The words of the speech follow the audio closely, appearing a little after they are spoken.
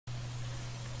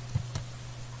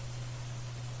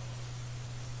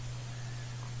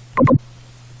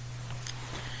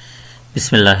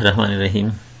بسم الله الرحمن الرحیم.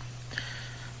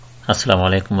 السلام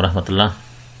علیکم ورحمت الله.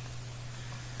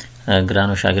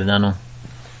 ګرانو شاګردانو،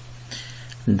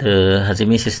 د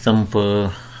هضمي سیستم په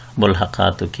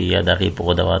ملحقاتو کې یا د هغې په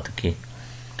غدواتو کې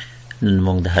نن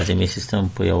موږ د هضمي سیستم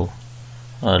په یو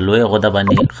لویه غده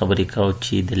باندې خبرې کوو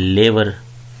چې د لیور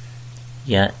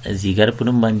یا ځیګر په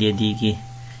نوم باندې یادیږي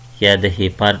یا د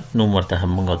هیپار نوم ورته هم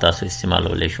موږ او تاسو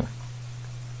استعمالولی شو.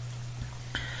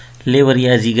 لیور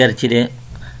یا ځیګر چې دی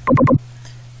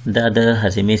دا د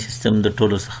هضمي سیستم د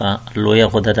ټولو څخه لویه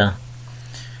غده ده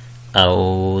او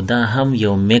دا هم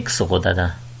یو میکس غده ده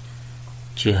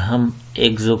چې هم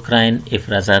اگزوکراین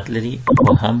افرازات لري او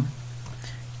هم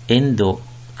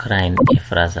اندوکراین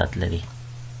افرازات لري.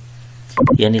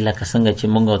 یعنی لکه څنګه چې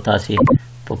موږ او تاسې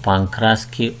په پانکراس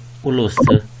کې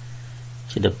ولوسته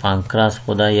چې د پانکراس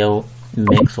غده یو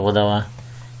میکس غده وه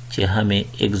چې هم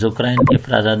اگزوکراین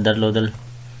افرازات درلودل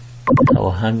او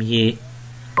هم یې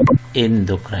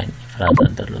اندوکراین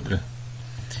افرازات درلودل.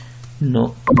 نو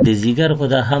د ځیګر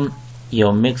غده هم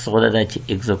یو میکس غده ده چې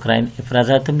اگزوکراین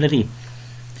افرازات هم لري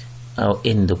او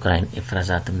اندوکراین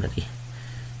افرازات هم لري.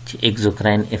 چې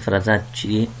اگزوکراین افرازات چې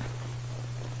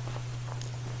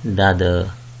دا د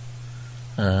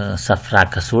صفرا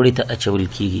کڅوړې ته اچول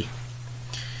کیږي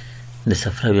د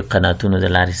صفراوي قناتونو د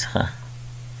لارې څخه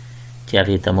چې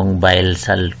هغې ته موږ بایل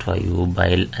سالټ وایو،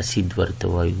 بایل اسید ورته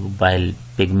وایو، بایل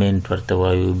پیګمنټ ورته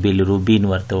وایو، بیلیروبین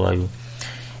ورته وایو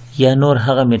یا نور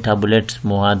هغه میټابولیټس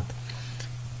مواد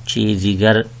چې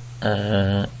ځیګر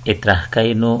اطراح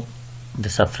کوي نو د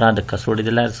صفرا د کڅوړې د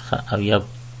لارې څخه او یا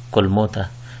کولمو ته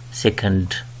سیکنډ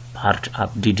پارټ اف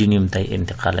ډیډینیم ته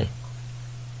انتقالوي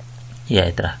یا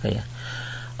اطراح کوي.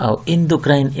 او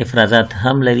اندوکراین افرازات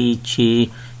هم لري چې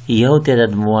یو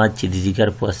تعداد مواد چې د ځیګر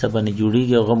په واسطه باندې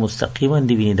جوړیږي هغه مستقیما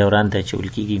د وینې دوران ته اچول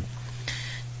کیږي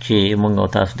چې موږ او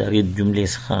تاسو د هغې جملې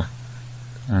څخه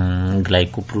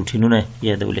ګلایکوپروټینونه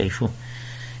یادولی شو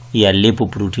یا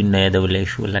لیپوپروټینونه یادولی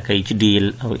شو لکه ایچ ډي ایل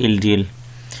او ایل ډي ایل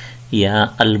یا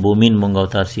البومین موږ او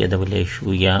تاسو یادولی شو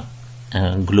یا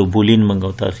ګلوبولین موږ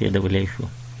او تاسو یادولی شو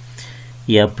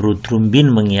یا پروترومبین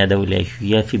موږ یادولی شو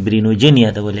یا فیبرینوجن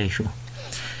یادولی شو.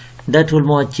 دا ټول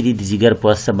مواد چې د ځیګر په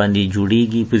واسطه باندې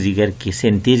جوړیږي په ځیګر کې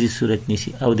سینتیزي صورت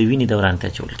نیسي او د وینې دوران ته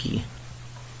اچول کیږي.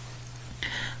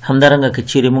 همدارنګه که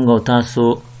چیرې موږ او تاسو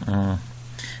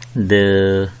د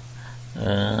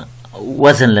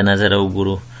وزن له نظره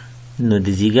وګورو نو د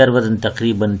ځیګر وزن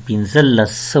تقریبا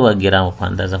 1500 ګرام په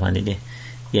اندازه باندې دی.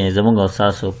 یعنې زموږ او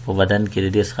تاسو په بدن کې د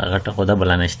دې څخه غټه غده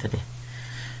بله نشته دی.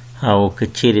 او که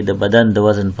چیرې د بدن د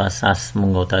وزن په اساس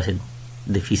موږ او تاسو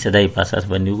د فیصدۍ په اساس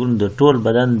باندې وګورو د ټول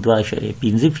بدن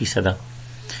 2.5%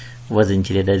 وزن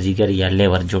چې د ځیګر یا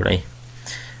لیور جوړوي.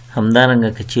 همدارنګه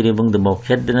که چیرې موږ د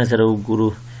موقعیت د نظره وګورو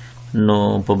نو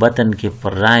په بطن کې په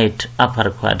رایټ اپر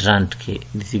کوادرانټ کې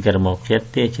د ځیګر موقعیت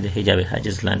دی چې د حجاب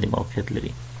حاجز لاندې موقعیت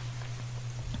لري.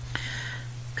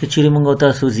 که چیرې موږ او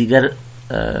تاسو ځیګر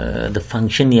د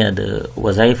فنکشن یا د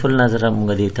وظایفو له نظره موږ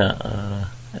دې ته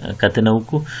کتنه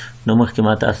وکړو نو مخکې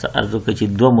ما تاسو ته عرض وکړه چې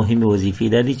دوه مهمې وظیفې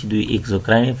دا دي چې دوی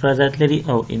اګزوکراین افرازات لري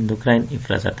او اندوکراین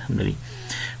افرازات هم لري.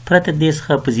 پرته دې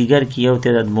څخه په ځیګر کې یو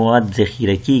تعداد مواد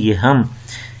ذخیره کیږي هم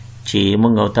چې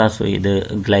موږ او تاسو یې د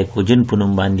ګلایکوجن په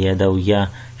نوم باندې یادو یا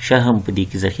شحم په دې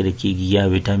کې ذخیره کیږي یا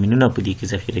ویټامینونه په دې کې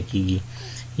ذخیره کیږي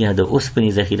یا د اوسپنې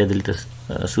ذخیره دلته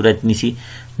صورت نیسي.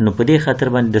 نو په دې خاطر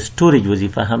باندې د سټوریج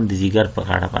وظیفه هم د ځیګر په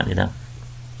غاړه باندې ده.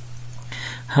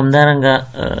 همدارنګه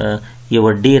یو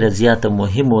ډیره زیاته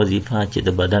مهمه وظیفه چې د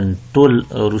بدن ټول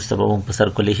وروسته به موږ په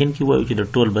سرکولیشن کې وایو چې د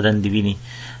ټول بدن د وینې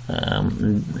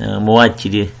مواد چې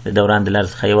دي د دوران د لارې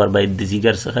څخه یو وار باید د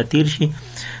ځیګر څخه تیر شي.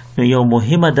 نو یو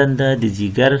مهمه دنده د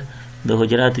ځیګر د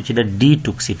حجراتو چې د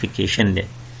ډیټوکسیفیکیشن دی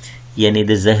یعنی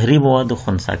د زهري موادو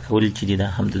خنثی کول چې دي دا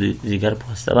هم د ځیګر په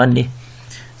واسطه باندې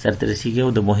سرته رسیږي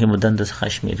او د مهمو دندو څخه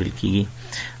شمیرل کیږي.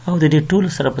 او د دې ټولو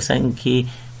سره په څنګ کې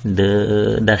د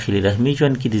داخلي رحمي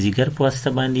ژوند کې د ځیګر په واسطه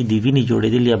باندې د وینې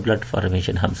جوړېدل یا بلډ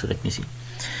فارمیشن هم صورت نیسي.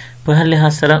 په هر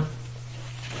لحاظ سره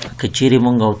که چیرې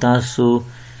موږ او تاسو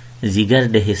ځیګر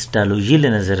د هیسټالوژي له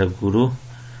نظره ګورو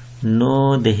نو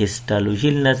د هیسټالوژي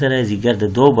له نظره ځیګر د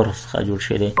دوه برخو څخه جوړ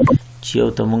شوی دی چې یو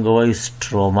ته موږ وایو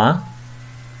سټروما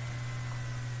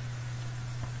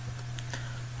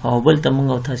او بل ته موږ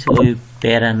او تاسو وایو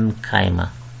پیرنکایما.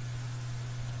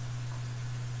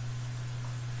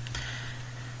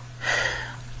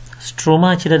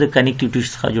 سټروما چې د کنیکټیو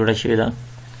ټیشو څخه جوړه شوې ده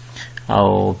او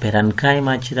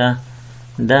پیرنکایما چې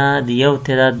دا د یو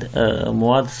تعداد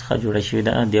مواد څخه جوړه شوې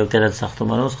ده، د یو تعداد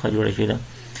ساختمانونو څخه جوړه شوې ده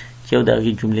چې یو د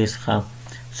هغې جملې څخه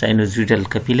ساینوزویډل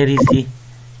کپیلریز دي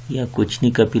یا کوچني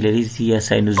کپیلریز دي یا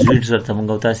ساینوزویډز ورته موږ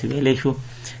او تاسې ویلی شو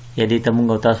یا دې ته موږ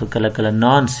او تاسو کله کله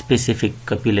نان سپیسیفیک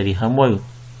کپیلري هم وایو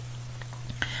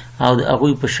او د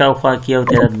هغوی په شاوخوا کې یو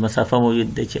تعداد مسافه موجود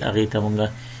ده چې هغې ته موږ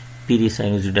پیری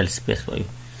ساینوزویډل سپیس وایو.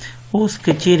 اوس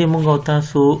که چیرې موږ او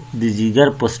تاسو د ځیګر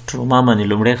په سټروما باندې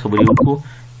لومړی خبرې وکړو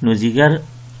نو ځیګر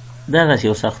دغسې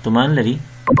یو ساختمان لري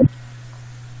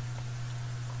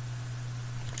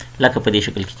لکه په دې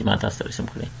شکل کې چې ما تاسو ته رسم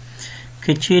کړی.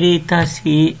 که چیرې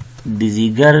تاسې د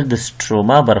ځیګر د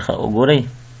سټروما برخه وګورئ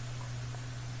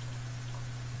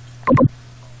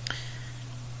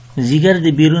ځیګر د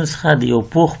بیرون څخه د یو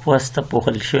پوښ په واسطه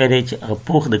پوښل شوی دی چې هغه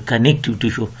پوښ د کنیکټیو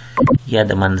ټیشو یا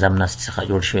د منظم نسج څخه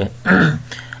جوړ شوی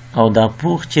او دا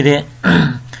پوښ چې دی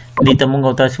دې ته موږ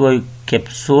او تاسې وایو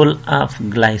کپسول آف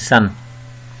ګلایسن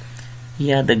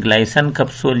یا د ګلایسن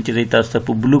کپسول چې دی تاسو ته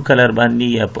په بلو کلر باندې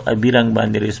یا په ابي رنګ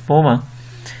باندې رسپومه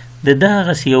د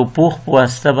دغسې یو پوښ په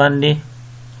واسطه باندې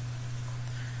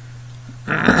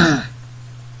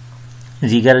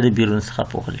ځیګر د بیرون څخه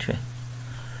پوښل شوی.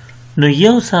 نو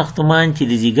یو ساختمان چې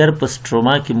د ځیګر په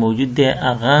سټروما کې موجود دی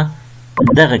هغه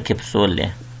دغه کپسول دی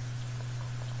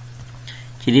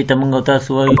چې دې ته موږ او تاسو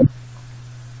وایو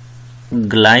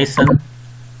ګلایسن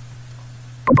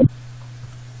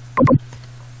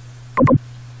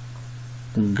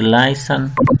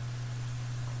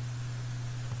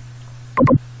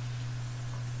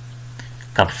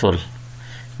کپسول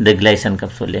د ګلایسن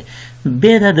کپسول دی.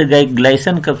 بیا دا د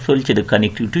ګلایسن کپسول چې د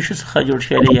کنیکټیو ټیشو څخه جوړ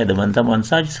شوی دی یا د منظم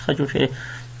انساج څخه جوړ شوی دی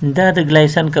دا د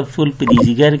ګلایسن کپسول په دې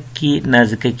ځیګر کې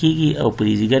نازکه کیږي او په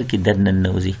دې ځیګر کې دننه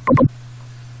ننوځي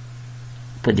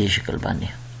په دې شکل باندې.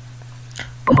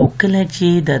 او کله چې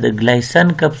دا د ګلایسن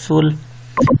کپسول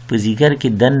په ځیګر کې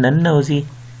دننه ننوځي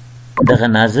دغه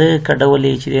نازکه ډول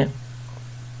یې چې دی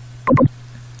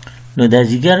نو دا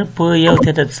ځیګر په یو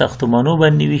تعداد ساختمانو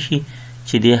باندې ویشي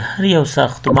چې د هر یو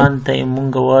ساختمان ته یې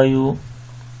مونږ وایو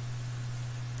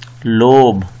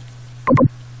لوب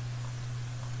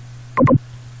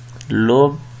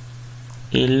LOBE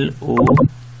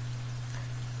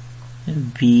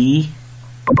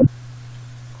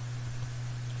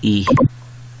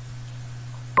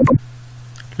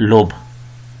لوب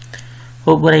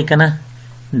وګورئ که نه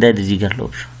دا د ځیګر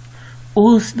لوب شو.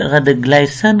 اوس دغه د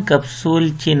ګلایسن کپسول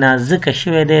چې نازکه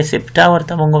شوی دی سپټا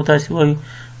ورته مونږ او تاسې وایو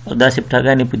او دا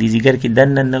سپټاګانې په دې ځیګر کې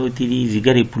دننه ننوتې دي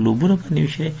ځیګر یې په لوبونو باندې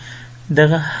ویشلی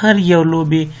دغه هر یو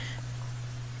لوبې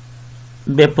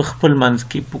بیا په خپل منځ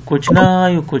کې په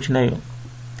کوچنیو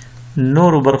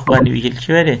نورو برخو باندې ویشل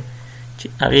شوی دی چې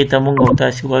هغې ته مونږ او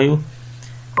تاسې وایو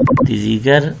د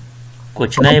ځیګر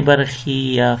کوچنۍ برخې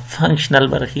یا فنکشنل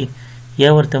برخې یا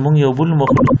ورته مونږ یو بل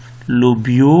مخلوق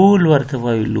لوبیول ورته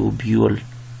وایو لوبیول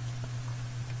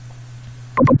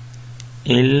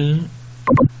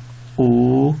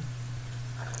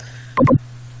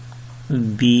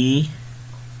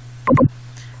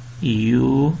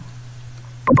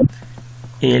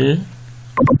LOBULE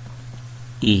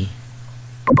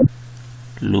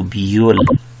لوبیول.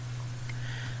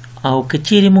 او که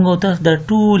چیرې موږ او تاسو دا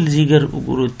ټول ځیګر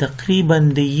وګورو تقریبا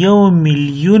د 1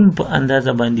 میلیون په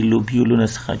اندازه باندې لوبیولونه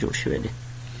څخه جوړ شوی دی.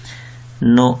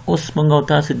 نو اوس موږ او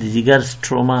تاسو د ځیګر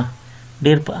سټروما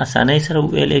ډېر په اسانۍ سره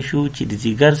وویلی شو چې د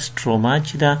ځیګر سټروما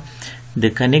چې ده د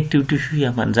کنیکټیو ټیشو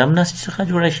یا منظم نسج څخه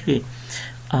جوړه شوې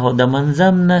او د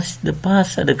منظم نسج د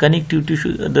پاسه د کنیکټیو ټیشو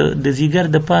د ځیګر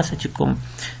د پاسه چې کوم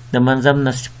د منظم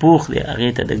نسج پوښ دی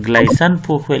هغې ته د ګلایسن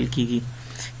پوښ ویل کېږي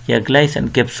یا ګلایسن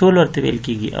کپسول ورته ویل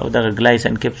کېږي او دغه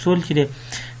ګلایسن کپسول چې دی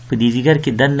په دې ځیګر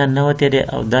کې دننه ننوتی دی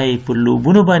او دا یې په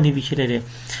لوبونو باندې ویشلی دی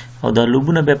او دا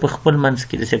لوبونه بیا په خپل منځ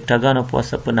کې د سپټاګانو په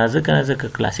واسطه په نازکه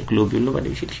کلاسیک لوبیولونو باندې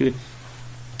ویشل شوي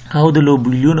او د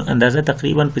لوبیولونو اندازه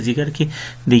تقریبا په ځیګر کې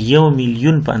د 1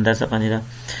 میلیون په اندازه باندې ده.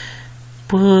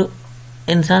 په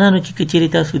انسانانو کې که چیرې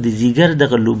تاسو د ځیګر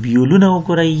دغه لوبیولونه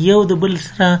وګورئ یو د بل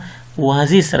سره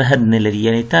واضح سرحد نه لري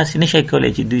یعنې تاسې نشئ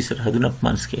کولی چې دوی سرحدونه په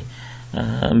منځ کې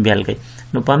بیل کړئ.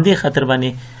 نو په همدې خاطر باندې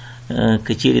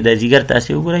که چیرې دا ځیګر تاسې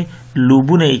وګورئ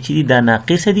لوبونه یې چې دي دا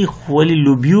ناقصه دي خو ولې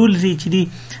لوبیولز یې چې دي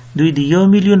دوی د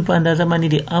 1 میلیون په اندازه باندې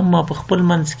دي اما په خپل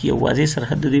منځ کې یو واضح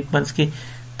سرحد د دوی په منځ کې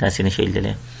تاسې نشئ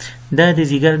لیدلی. دا د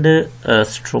ځیګر د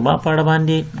سټروما په اړه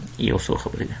باندې یو څو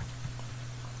خبرې ده.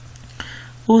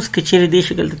 اوس که چیرې دې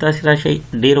شکل ته تاسې راشئ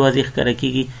ډېر واضح ښکاره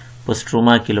کېږي په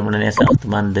سټروما کې لومړنی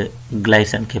ساختمان د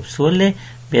ګلایسن کپسول دی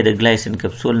بیا د ګلایسن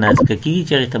کپسول نازکه کېږي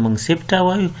چې هغې ته موږ سپټا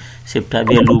وایو سپټا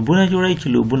بیا لوبونه جوړوي چې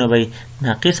لوبونه به یې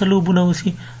ناقصه لوبونه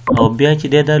اوسي او بیا چې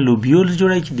دی دا لوبیولز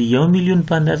جوړوي چې د 1 میلیون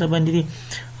په اندازه باندې دي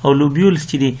او لوبیولز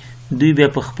چې دي دوی بیا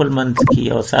په خپل منځ کې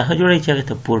یو ساحه جوړوي چې هغې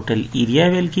ته پورټل ایریا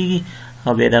ویل کېږي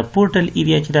او بیا دا پورټل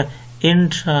ایریا چې ده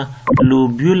انټرا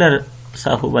لوبیولر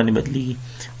ساحو باندې بدلیږي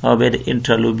او بیا د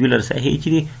انټرالوبیولر ساحې چې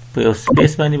دي په یو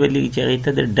سپیس باندې بدلېږي چې هغې ته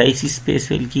د ډایسي سپیس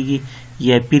ویل کېږي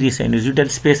یا پیری ساینوزویډل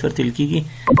سپیس ورته ویل کېږي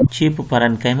چې په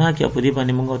پارنکایما کې او په دې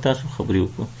باندې موږ او تاسو خبرې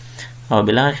وکړو او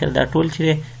بالاخره دا ټول چې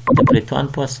دی د پریتوان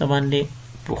په واسطه باندې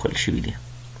پوښل شوي دي.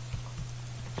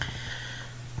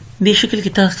 دې شکل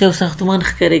کې تاسو ته یو ساختمان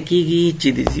ښکاره کېږي چې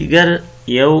د ځیګر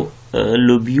یو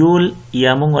لوبیول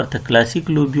یا موږ ورته کلاسیک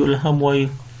لوبیول هم وایو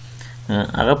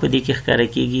هغه په دې کې ښکاره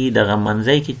کېږي. دغه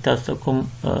منځی کې تاسو ته کوم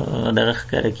دغه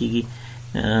ښکاره کېږي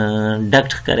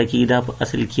ډکټ ښکاره کېږي دا په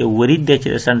اصل کې یو ورید دی چې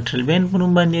د سنټرل وین په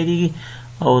نوم باندې یادېږي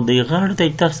او د غاړو ته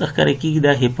چې تاسو ته ښکاره کېږي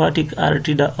دا هیپاټیک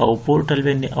آرټري ده او پورټل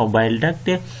وین دی او بایل ډکټ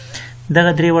دی.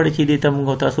 دغه درې واړه چې دي ته موږ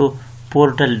تاسو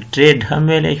پورټل ټریډ هم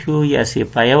ویلی شو یا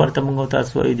سیپایه ورته موږ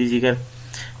تاسو وایو د ځیګر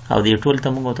او دې ټول ته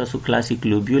موږ تاسو کلاسیک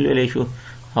لوبیول ویلی شو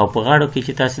او په غاړو کې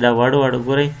چې تاسو دا واړه واړه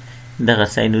ګورئ دغه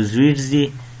ساینوزویډز دي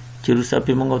چې وروسته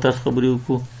پرې موږ تاسو خبرې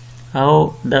وکړو او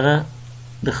دغه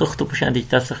د خښتو په شان چې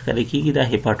تاسو ښکاره کېږي دا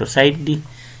هیپاټوسایټ دي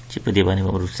چې په دې باندې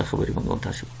به وروسته خبرې موږ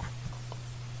تاسو وکړو.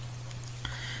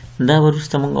 دا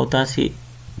وروسته موږ تاسې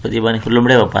په دې باندې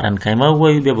لومړی به پارنکایما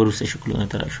ووایو بیا به وروسته شکلونو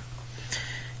ته راشو.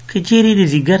 که چیرې د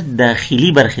ځیګر داخلي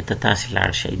برخې ته تاسې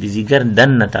لاړ شئ د ځیګر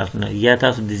دننه تاسو نه یا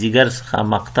تاسو د ځیګر څخه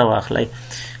مقطع واخلئ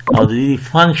او د دې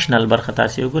فانکشنل برخه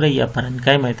تاسې وګورئ یا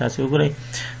پارنکایما یې تاسې وګورئ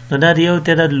نو دا د یو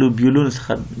تعداد لوبیولونو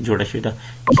څخه جوړه شوې ده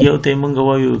چې یو ته یې موږ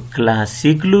وایو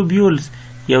کلاسیک لوبیولز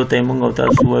یو ته یې موږ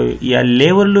تاسو وایو یا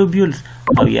لیور لوبیولز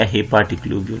او یا هیپاټیک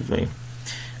لوبیولز وایو.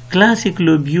 کلاسیک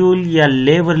لوبیول یا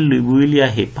لیور لوبیول یا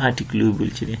هیپاټیک لوبیول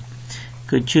چې دی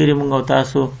که چیرې موږ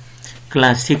تاسو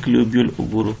کلاسیک لوبیول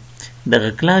وګورو دغه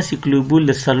کلاسیک لوبیول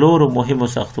د څلورو مهمو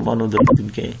ساختمانو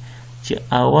درلودونکی چې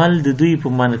اول د دوی په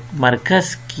مرکز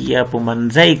کې یا په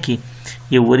منځی کې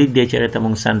یو ورید دی چې هغې ته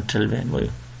موږ سنټرل وین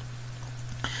وایو.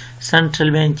 سنټرل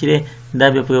وین چې دی دا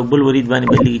بیا په یو بل ورید باندې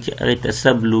بدلېږي چې هغې ته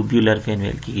سب لوبیولر وین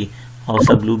ویل کېږي او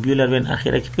سب لوبیولر وین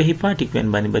اخره کې په هیپاټیک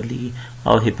وین باندې بدلېږي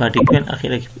او هیپاټیک وین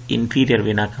اخره کې په انفیریر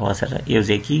وینا کوا سره یو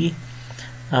ځای کېږي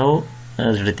او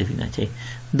زړه ته وینه اچوي.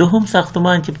 دوهم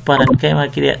ساختمان چې په پارنکایما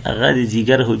کې دی هغه د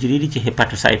ځیګر حجرې دي چې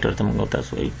هیپاټوسایټ ورته موږ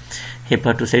تاسو وایو.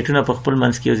 هیپاټوسایټونه په خپل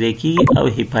منځ کې یو ځای کېږي او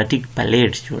هیپاټیک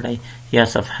پلیټس جوړوي یا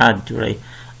صفحات جوړوي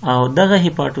او دغه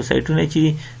هیپاټوسایټونه چې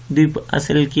دوی په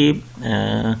اصل کې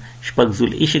شپږ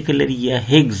ضلعي شکل لري یا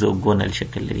هیګزوګونل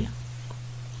شکل لري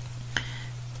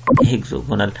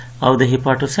هیګزوګونل او د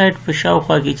هیپاټوسایټ په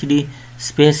شاوخوا کې چې دی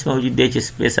سپیس موجود دی چې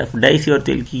سپیس اف ډایسي ورته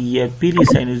ویل کېږي یا پیری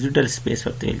ساینوزویډل سپیس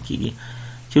ورته ویل کېږي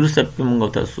چې وروسته پرې موږ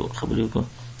تاسو خبرې وکړو.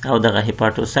 او دغه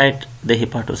هیپاټوسایټ د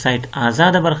هیپاټوسایټ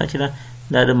آزاده برخه چې ده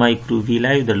دا د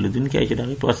مایکروویلایو درلودونکی چې د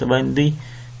هغې په واسطه باندې دوی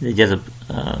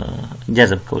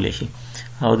جذب کولی شي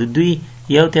او د دوی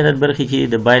یو تعداد برخې چې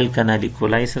د بایل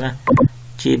کانالیکولای سره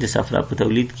چې د صفرا په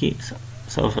تولید کې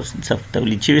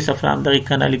تولید شوي صفرا هم دغې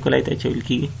کانالیکولای ته اچول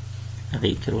کېږي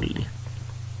هغې کې رول دی.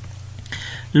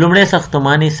 لومړی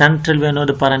ساختمان سنټرل وین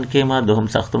د پارنکیما دوهم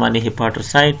ساختمان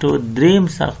هیپاټوسایټ دریم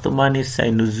ساختمان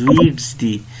ساینوزویډز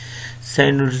دي.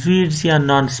 ساینوزویډز یا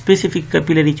نان سپیسیفیک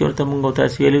کپیلري چې ورته موږ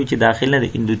تاسو ویلو چې داخله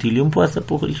د اندوتیلیوم په واسطه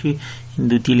پوښل شي.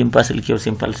 اندوتیلیوم په اصل کې یو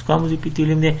سمپل سکواموس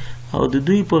اپیتیلیوم دی او د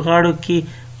دوی په غاړو کې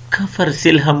کفر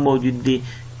سیل هم موجود دی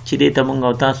چې دې ته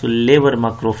موږ تاسو لیور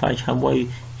ماکروفاج هم وایو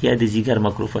یا د ځیګر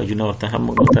ماکروفاجونه ورته هم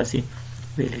موږ تاسو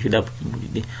ویلی شو دا پکې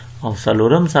موجود دی. او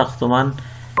څلورم ساختمان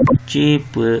چې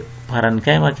په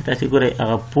پارنکایما کې تاسو ګورئ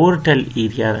هغه پورټل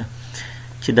ایریا ده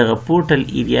چې دغه پورټل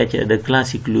ایریا چې د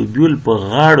کلاسیک لوبیول په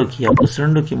غاړو کې یا په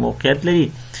څنډو کې موقعیت لري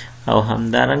او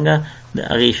همدارنګه د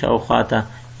هغې شاوخوا ته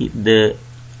د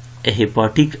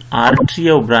هیپاټیک آرټري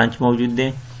او برانچ موجود دی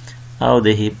او د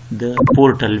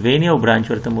پورټل وین یو برانچ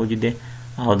ورته موجود دی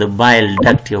او د بایل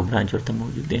ډکټ یو برانچ ورته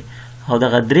موجود دی او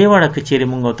دغه درې واړه که چیرې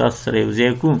موږ تاسو سره یو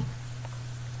ځای کړو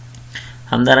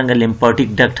همدارنګه لیمفاټیک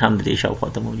ډکټ هم د دې شاوخوا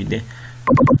ته موجود دی.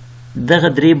 دغه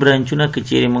درې برانچونه که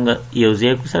چیرې موږ یو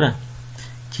ځای کړو سره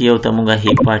چې یو ته موږ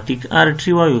هیپاټیک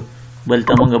آرټري وایو بل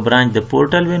ته موږ برانچ د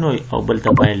پورټل وین وایو او بل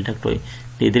ته بایل ډکټ وایو.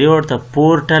 دې درې واړو ته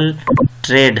پورټل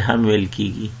ټریډ هم ویل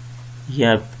کېږي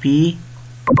یا پی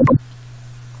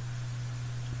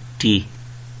ټي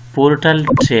پورټل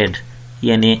ټریډ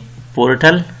یعنی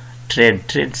پورټل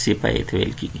ټریډ سپایې ته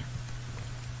ویل کېږي.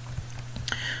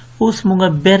 اوس موږ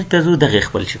بیرته ځو دغې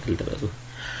خپل شکل ته راځو.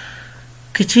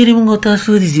 که چیرې موږ تاسو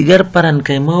د ځیګر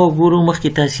پارنکایما وګورو مخکې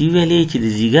تاسې ویلې چې د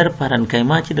ځیګر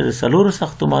پارنکایما چې د څلورو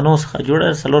ساختمانو څخه جوړه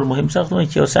څلور مهم ساختمان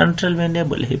چې یو سنټرل وین دی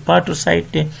بل هیپاټوسایټ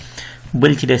دی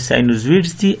بل چې د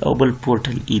ساینوزویډز دي او بل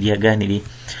پورټل ایریاګانې دي.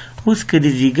 اوس که د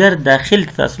ځیګر داخل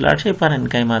ته تاسو لاړ شئ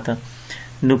پارنکایما ته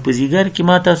نو په ځیګر کې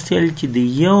ما تاسو ویل چې د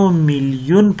 1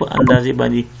 میلیون په اندازې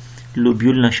باندې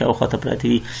لوبیول نه شاوخوا ته پراته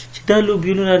دي چې دا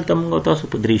لوبیولونه دلته موږ تاسو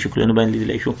په 3 شکلونو باندې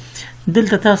لیدلی شو.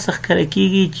 دلته تاسو ښکاره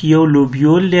کېږي چې یو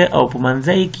لوبیول دی او په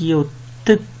منځی کې یو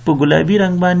تک په ګلابي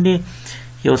رنګ باندې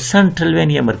یو سنټرل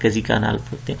وین یا مرکزي کانال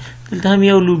پروت دی. دلته هم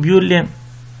یو لوبیول دی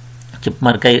چې په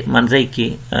منځی کې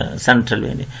سنټرل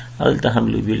وین دی او دلته هم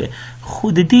لوبیول دی. خو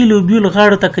د دې لوبیول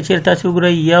غاړو ته که چېرې تاسو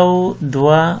وګورئ 1 2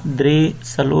 3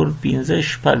 4 5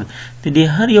 6 د دې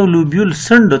هر یو لوبیول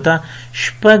څنډو ته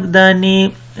 6 دانې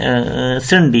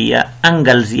څنډې یا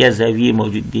انګلز یا زاویې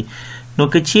موجود دي. نو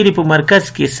که چیرې په مرکز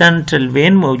کې سنټرل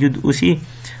وین موجود اوسي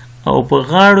او په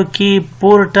غاړو کې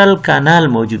پورټل کانال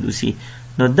موجود اوسي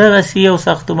نو دغسې یو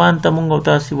ساختمان ته موږ او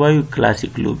تاسو وایو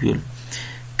کلاسیک لوبیول.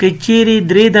 که چیرې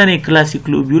 3 دانې کلاسیک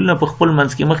لوبیولونه په خپل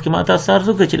منځ کې مخکې ما تاسو عرض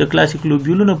وکړه چې د کلاسیک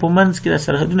لوبیولونو په منځ کې د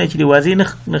سرحدونه چې واضح نه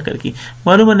ښکاره کړي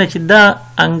معلومه نه چې دا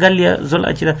انګل یا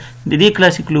ضلع چې د دې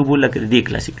کلاسیک لوبیول لکه د دې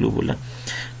کلاسیک لوبیول.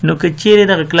 نو که چیرې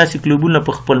دغه کلاسیک لوبیولونه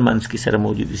په خپل منځ کې سره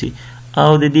موجود اوسي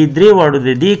او د دې 3 واړو د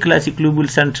دې کلاسیک لوبیول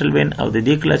سنټرل وین او د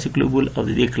دې کلاسیک لوبیول او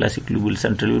د دې کلاسیک لوبیول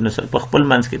سنټرل وین سره په خپل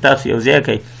منځ کې تاسو یو ځای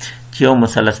کوي چې یو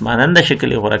مثلث ماننده شکل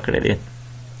یې غوره کړی دی.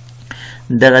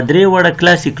 دغه 3 واړه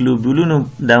کلاسیک لوبیولونو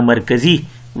دا مرکزي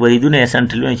وریدونه یا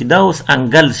سنټرل وین چې دا اوس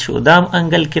انګلز شو دا هم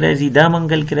انګل کې راځي دا هم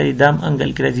انګل کې راځي دا هم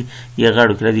انګل کې راځي یا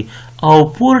غاړو کې راځي او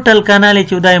پورټل کانال یې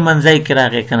چې دا یې منځی کې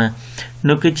راغی که نه.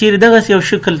 نو که چیرې دغسې یو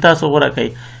شکل تاسو غوره کوئ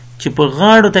چې په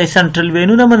غاړو ته یې سنټرل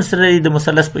وینونه منځته لري د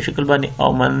مثلث په شکل باندې او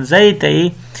منځی ته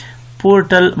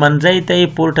یې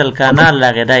پورټل کانال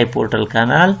راغی دا یې پورټل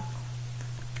کانال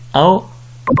او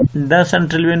دا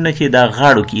سنټرل وینونه چې دا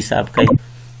غاړو کې حساب کوي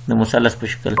د مثلث په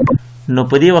شکل نو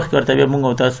په دې وخت کې ورته بیا موږ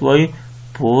او تاسو وایو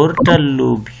پورټل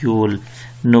لوبیول.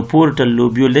 نو پورټل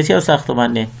لوبیول داسې یو ساختمان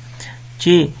دی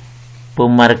چې په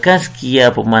مرکز کې یا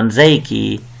په منځی کې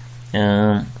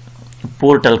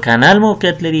پورټل کانال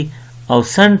موقعیت لري او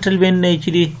سنټرل وین نه چې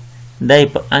دی دا یې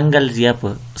په انګلز یا په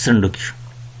څنډو کې شو.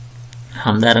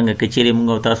 همدارنګه که چیرې موږ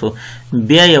او تاسو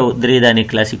بیا یو 3 دانې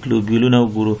کلاسیک لوبیولونه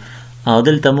وګورو او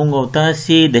دلته موږ او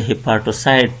تاسې د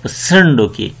هیپاټوسایډ په څنډو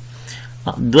کې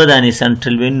 2 دانې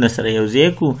سنټرل وینونه سره یو ځای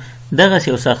کړو دغسې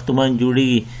یو ساختمان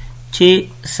جوړېږي چې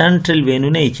سنټرل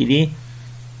وینونه یې چې دي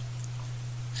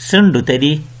څنډو ته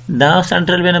دي دا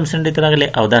سنټرل وین هم څنډې ته راغلی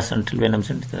او دا سنټرل وین هم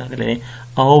څنډې ته راغلی دی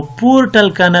او پورټل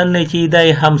کانالونه چې دا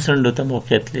یې هم څنډو ته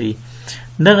موقعیت لري.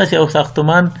 دغسې یو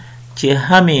ساختمان چې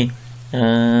هم یې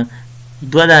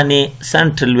 2 دانې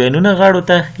سنټرل وینونه غاړو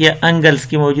ته یا انګلز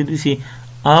کې موجود وي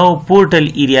او پورټل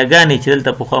ایریاګانې چې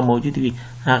دلته پخوا موجود وي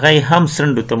هغه یې هم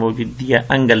څنډو ته موجود دي یا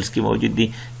انګلز کې موجود دي.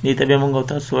 دې ته بیا موږ او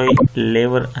تاسو وایي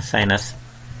لیور ساینس.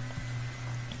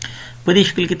 په دې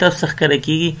شکل کې تاسو څه ښکاره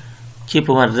کېږي چې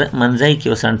په منځی کې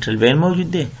یو سنټرل وین موجود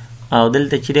دی او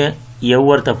دلته چې یو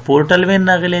ورته پورټل وین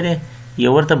راغلی دی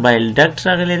یو ورته بایل ډکټ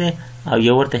راغلی دی او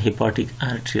یو ورته هیپاټیک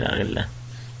آرټري راغلی ده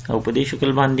او په دې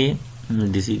شکل باندې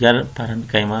د ځیګر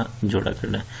پارنکایما جوړه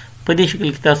کړله. په دې شکل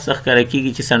کې تاسو څه ښکاره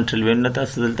کېږي چې سنټرل وینونه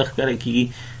تاسو دلته ښکاره کېږي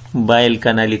بایل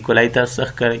کانالیکولای تاسو څه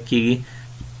ښکاره کېږي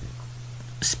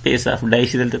سپیس آف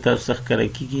ډایس دلته تاسو څه ښکاره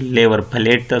کېږي لیور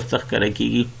پلیټ تاسو څه ښکاره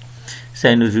کېږي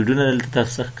ساینوزیډونه دلته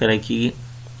تاسو څه ښکاره کېږي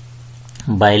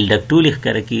بایل ډکټول یې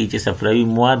ښکاره کېږي چې صفراوي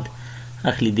مواد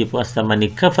اخلي دې په واسطه باندې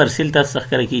کفر سیل تاسو څه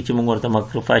ښکاره کېږي چې موږ ورته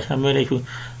ماکروفاج هم ویلی شو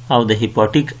او د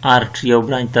هیپاټیک آرټري یو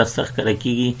برانچ تاسو څه ښکاره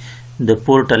کېږي د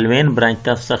پورټل وین برانچ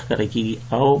تاسو څه ښکاره کېږي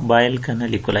او بایل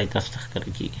کانالیکولای تاسو څه ښکاره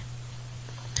کېږي.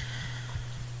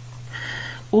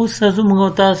 اوس زموږ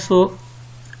او تاسو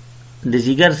د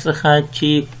ځیګر څخه چې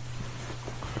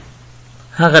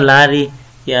هغه لارې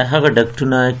یا هغه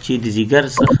ډکټونه چې د ځیګر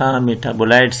څخه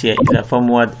میټابولایټس یا اضافه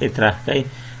مواد اطراح کوي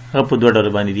هغه په 2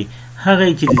 ډوله باندې دي. هغه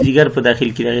چې د ځیګر په داخل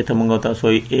کې هغې ته موږ او تاسو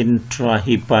وایو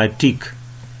انټراهیپاټیک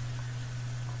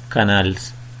کانالز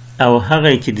او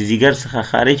هغه چې د ځیګر څخه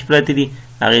خارج پراته دي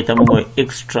هغې ته موږ وایو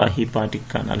ایکسټرا هیپاټیک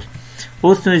کانال.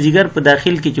 اوس نو ځیګر په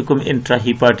داخل کې چې کوم انټرا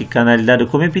هیپاټیک کانال دا د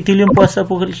کوم اپیتیلیوم په واسطه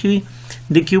پوښل شوي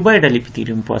د کیوبایډل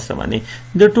اپیتیلیوم په واسطه باندې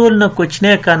د ټول نه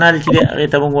کوچنی کانال چې دی هغې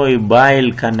ته موږ وایو بایل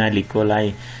کانالیکولای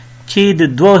چې د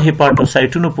 2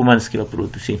 هیپاټوسایټونو په منځ کې به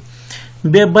پروت اوسي.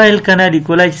 بیا بایل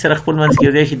کانالیکولای چې سره خپل منځ کې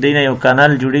یو ځای شي دی نه یو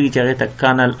کانال جوړېږي چې هغې ته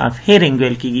کانال اف هیرینګ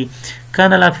ویل کېږي.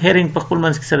 کانال اف هیرینګ په خپل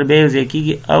منځ کې سره بیا یو ځای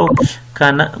کېږي او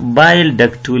بایل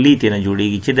ډکټولي ترېنه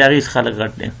جوړېږي چې د هغې څخه لږ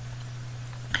غټ دی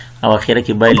او اخیره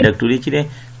کې بایل ډکټولي چې دی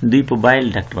دوی په بایل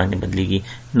ډکټ باندې بدلیږي.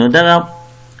 نو دغه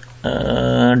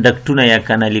ډکټونه یا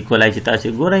کانالیکولای چې تاسو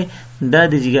ګورئ دا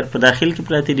د ځیګر په داخل کې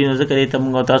پراته دي نو ځکه دې ته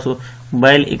موږ او تاسو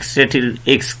بایل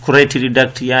ایکسکریټري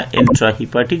ډکټ یا انټرا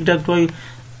هیپاټیک ډکټ وایو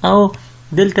او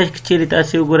دلته چیرې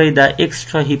تاسو وګورئ دا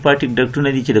ایکسترا هیپاټیک ډکټونه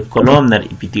دي چې د کولومنر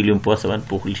اپیتیلیوم په واسطه باندې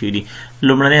پوښل شوي دي.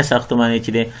 لومړنی ساختمان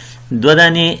چې دی 2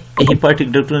 دانې هیپاټیک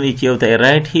ډکټونه دي چې یو ته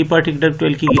رایټ هیپاټیک ډکټ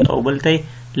ویل کېږي او بل ته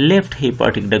لیفټ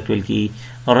هیپاټیک ډکټ ویل کېږي.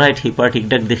 رایټ هیپاټیک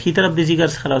ډکټ د ښي طرف د ځیګر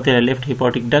څخه راوتلی، لیفټ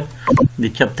هیپاټیک ډکټ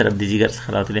د چپ طرف د ځیګر څخه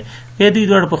راوتلی. بیا دوی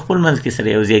دواړه په خپل منځ کې سره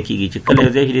یو ځای کېږي چې کله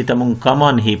یو ځای شي دې ته موږ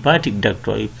کامن هیپاټیک ډکټ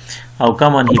وایو او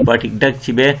کامن هیپاټیک ډکټ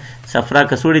چې بیا صفرا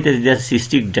کڅوړې ته د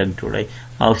سیسټیک ډکټ جوړوي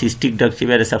او سیسټیک ډکټ چې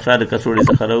بیا د صفرا د کڅوړې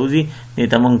څخه راوځي دې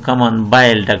ته موږ کامن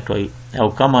بایل ډکټ وایو او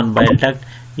کامن بایل ډکټ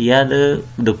یا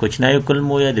د کوچنیو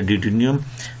کولمو یا د ډیډونیوم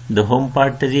د هوم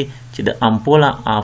پارت ته ځي چې د امپولا اف